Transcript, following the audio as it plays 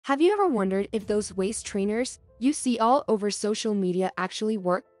Have you ever wondered if those waist trainers you see all over social media actually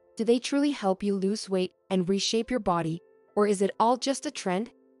work? Do they truly help you lose weight and reshape your body? Or is it all just a trend?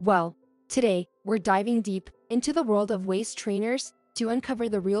 Well, today we're diving deep into the world of waist trainers to uncover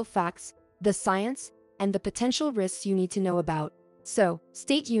the real facts, the science, and the potential risks you need to know about. So,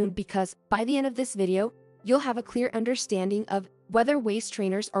 stay tuned because by the end of this video, you'll have a clear understanding of whether waist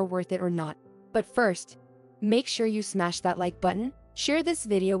trainers are worth it or not. But first, make sure you smash that like button, share this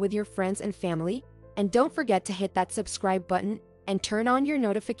video with your friends and family, and don't forget to hit that subscribe button and turn on your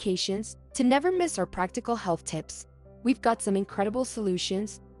notifications to never miss our practical health tips. We've got some incredible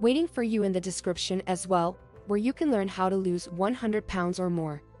solutions waiting for you in the description as well, where you can learn how to lose 100 pounds or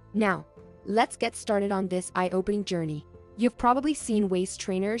more. Now, let's get started on this eye-opening journey. You've probably seen waist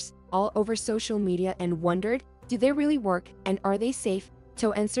trainers all over social media and wondered, do they really work and are they safe?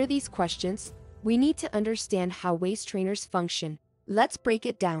 To answer these questions, we need to understand how waist trainers function. Let's break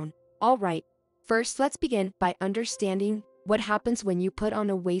it down. All right, first let's begin by understanding what happens when you put on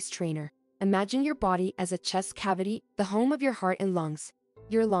a waist trainer. Imagine your body as a chest cavity, the home of your heart and lungs.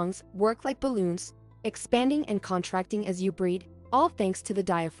 Your lungs work like balloons, expanding and contracting as you breathe, all thanks to the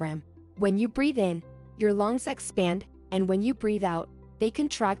diaphragm. When you breathe in, your lungs expand, and when you breathe out, they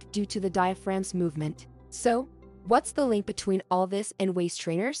contract due to the diaphragm's movement. So, what's the link between all this and waist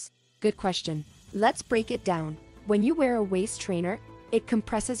trainers? Good question. Let's break it down. When you wear a waist trainer, it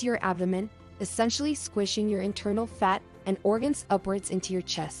compresses your abdomen, essentially squishing your internal fat and organs upwards into your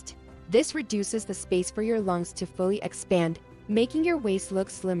chest. This reduces the space for your lungs to fully expand, making your waist look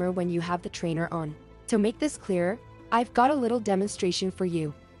slimmer when you have the trainer on. To make this clearer, I've got a little demonstration for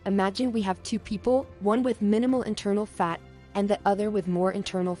you. Imagine we have two people, one with minimal internal fat and the other with more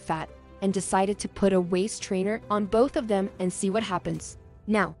internal fat, and decided to put a waist trainer on both of them and see what happens.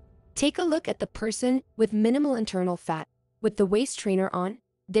 Now, take a look at the person with minimal internal fat. With the waist trainer on,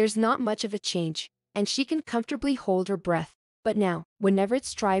 there's not much of a change, and she can comfortably hold her breath. But now, whenever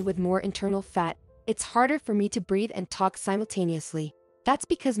it's tried with more internal fat, it's harder for me to breathe and talk simultaneously. That's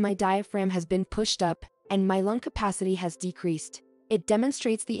because my diaphragm has been pushed up and my lung capacity has decreased. It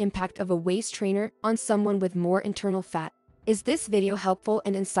demonstrates the impact of a waist trainer on someone with more internal fat. Is this video helpful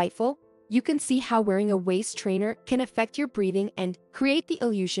and insightful? You can see how wearing a waist trainer can affect your breathing and create the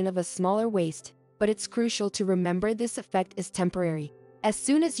illusion of a smaller waist, but it's crucial to remember this effect is temporary. As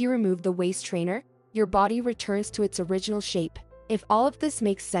soon as you remove the waist trainer, your body returns to its original shape. If all of this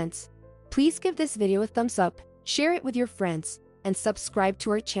makes sense, please give this video a thumbs up, share it with your friends, and subscribe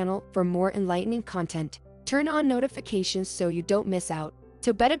to our channel for more enlightening content. Turn on notifications so you don't miss out.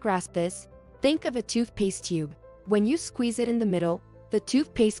 To better grasp this, think of a toothpaste tube. When you squeeze it in the middle, the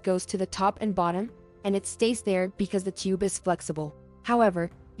toothpaste goes to the top and bottom, and it stays there because the tube is flexible. However,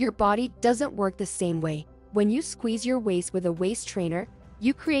 your body doesn't work the same way. When you squeeze your waist with a waist trainer,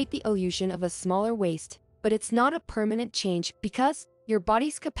 you create the illusion of a smaller waist, but it's not a permanent change because your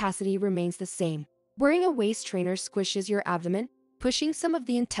body's capacity remains the same. Wearing a waist trainer squishes your abdomen, pushing some of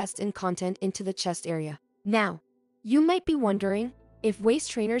the intestine content into the chest area. Now, you might be wondering, if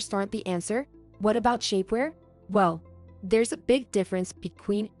waist trainers aren't the answer, what about shapewear? Well, there's a big difference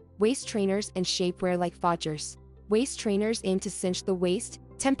between waist trainers and shapewear like fodgers. Waist trainers aim to cinch the waist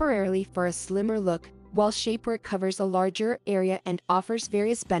temporarily for a slimmer look, while shapewear covers a larger area and offers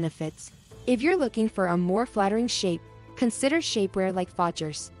various benefits. If you're looking for a more flattering shape, consider shapewear like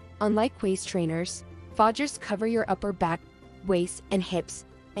fodgers. Unlike waist trainers, fodgers cover your upper back, waist, and hips,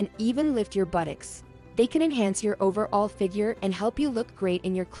 and even lift your buttocks. They can enhance your overall figure and help you look great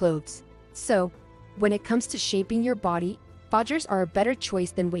in your clothes. So, when it comes to shaping your body, fodgers are a better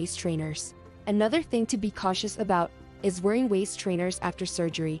choice than waist trainers. Another thing to be cautious about is wearing waist trainers after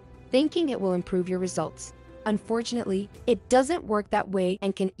surgery, thinking it will improve your results. Unfortunately, it doesn't work that way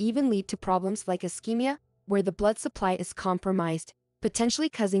and can even lead to problems like ischemia, where the blood supply is compromised, potentially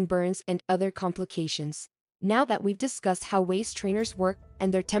causing burns and other complications. Now that we've discussed how waist trainers work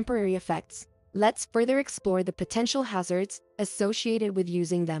and their temporary effects, let's further explore the potential hazards associated with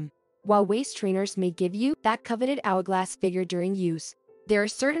using them. While waist trainers may give you that coveted hourglass figure during use, there are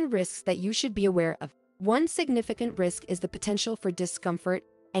certain risks that you should be aware of. One significant risk is the potential for discomfort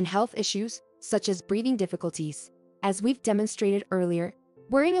and health issues, such as breathing difficulties. As we've demonstrated earlier,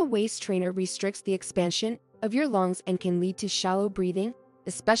 wearing a waist trainer restricts the expansion of your lungs and can lead to shallow breathing,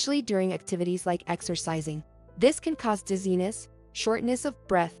 especially during activities like exercising. This can cause dizziness, shortness of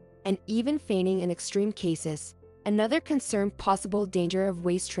breath, and even fainting in extreme cases. Another concerned possible danger of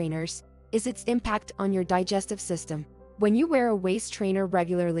waist trainers is its impact on your digestive system. When you wear a waist trainer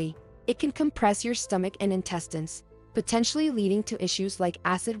regularly, it can compress your stomach and intestines, potentially leading to issues like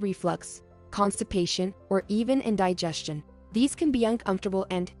acid reflux, constipation, or even indigestion. These can be uncomfortable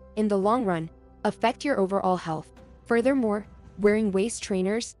and, in the long run, affect your overall health. Furthermore, wearing waist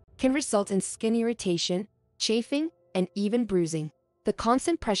trainers can result in skin irritation, chafing, and even bruising. The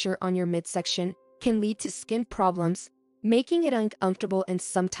constant pressure on your midsection can lead to skin problems, making it uncomfortable and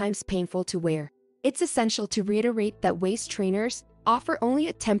sometimes painful to wear. It's essential to reiterate that waist trainers offer only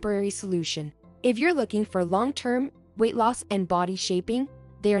a temporary solution. If you're looking for long-term weight loss and body shaping,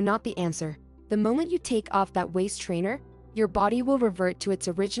 they are not the answer. The moment you take off that waist trainer, your body will revert to its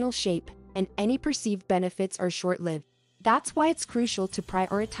original shape, and any perceived benefits are short-lived. That's why it's crucial to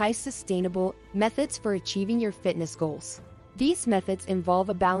prioritize sustainable methods for achieving your fitness goals. These methods involve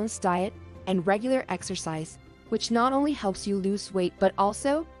a balanced diet and regular exercise, which not only helps you lose weight but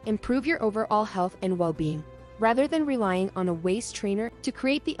also improve your overall health and well-being. Rather than relying on a waist trainer to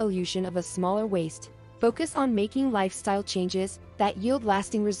create the illusion of a smaller waist, focus on making lifestyle changes that yield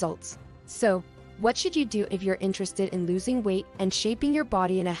lasting results. So, what should you do if you're interested in losing weight and shaping your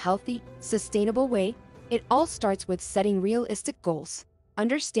body in a healthy, sustainable way? It all starts with setting realistic goals.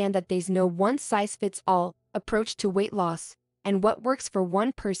 Understand that there's no one-size-fits-all approach to weight loss, and what works for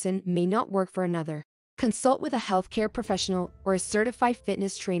one person may not work for another. Consult with a healthcare professional or a certified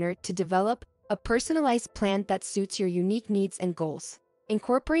fitness trainer to develop a personalized plan that suits your unique needs and goals.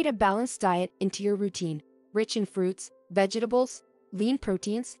 Incorporate a balanced diet into your routine, rich in fruits, vegetables, lean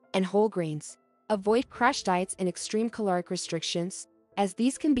proteins, and whole grains. Avoid crash diets and extreme caloric restrictions, as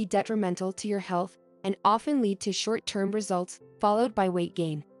these can be detrimental to your health and often lead to short-term results followed by weight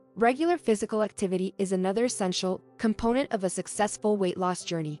gain. Regular physical activity is another essential component of a successful weight loss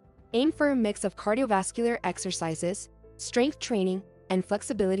journey. Aim for a mix of cardiovascular exercises, strength training, and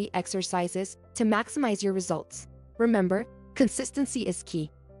flexibility exercises to maximize your results. Remember, consistency is key.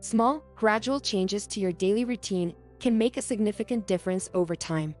 Small, gradual changes to your daily routine can make a significant difference over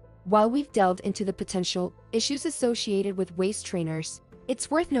time. While we've delved into the potential issues associated with waist trainers, it's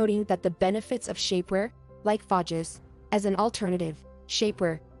worth noting that the benefits of shapewear, like fudges, as an alternative.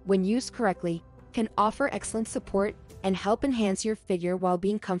 Shapewear, when used correctly, can offer excellent support and help enhance your figure while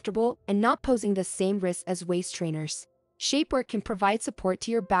being comfortable and not posing the same risk as waist trainers. Shapewear can provide support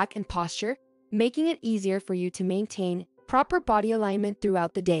to your back and posture, making it easier for you to maintain proper body alignment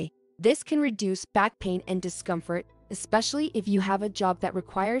throughout the day. This can reduce back pain and discomfort, especially if you have a job that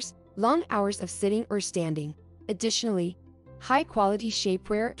requires long hours of sitting or standing. Additionally, high-quality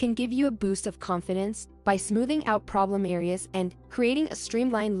shapewear can give you a boost of confidence by smoothing out problem areas and creating a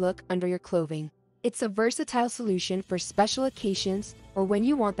streamlined look under your clothing. It's a versatile solution for special occasions or when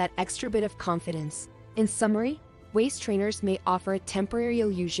you want that extra bit of confidence. In summary, waist trainers may offer a temporary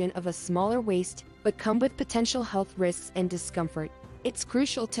illusion of a smaller waist but come with potential health risks and discomfort. It's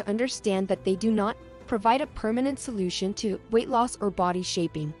crucial to understand that they do not provide a permanent solution to weight loss or body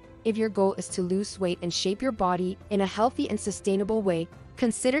shaping. If your goal is to lose weight and shape your body in a healthy and sustainable way,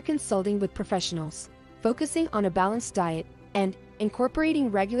 consider consulting with professionals. Focusing on a balanced diet and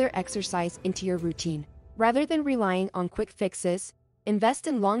incorporating regular exercise into your routine. Rather than relying on quick fixes, invest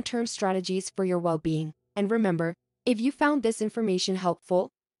in long-term strategies for your well-being. And remember, if you found this information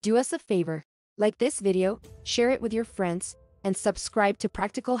helpful, do us a favor. Like this video, share it with your friends, and subscribe to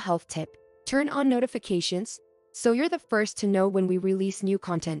Practical Health Tip. Turn on notifications so you're the first to know when we release new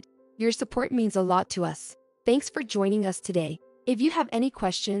content. Your support means a lot to us. Thanks for joining us today. If you have any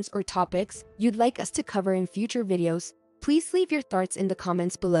questions or topics you'd like us to cover in future videos, please leave your thoughts in the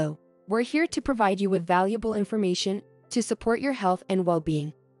comments below. We're here to provide you with valuable information to support your health and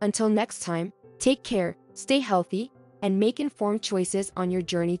well-being. Until next time, take care, stay healthy, and make informed choices on your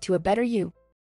journey to a better you.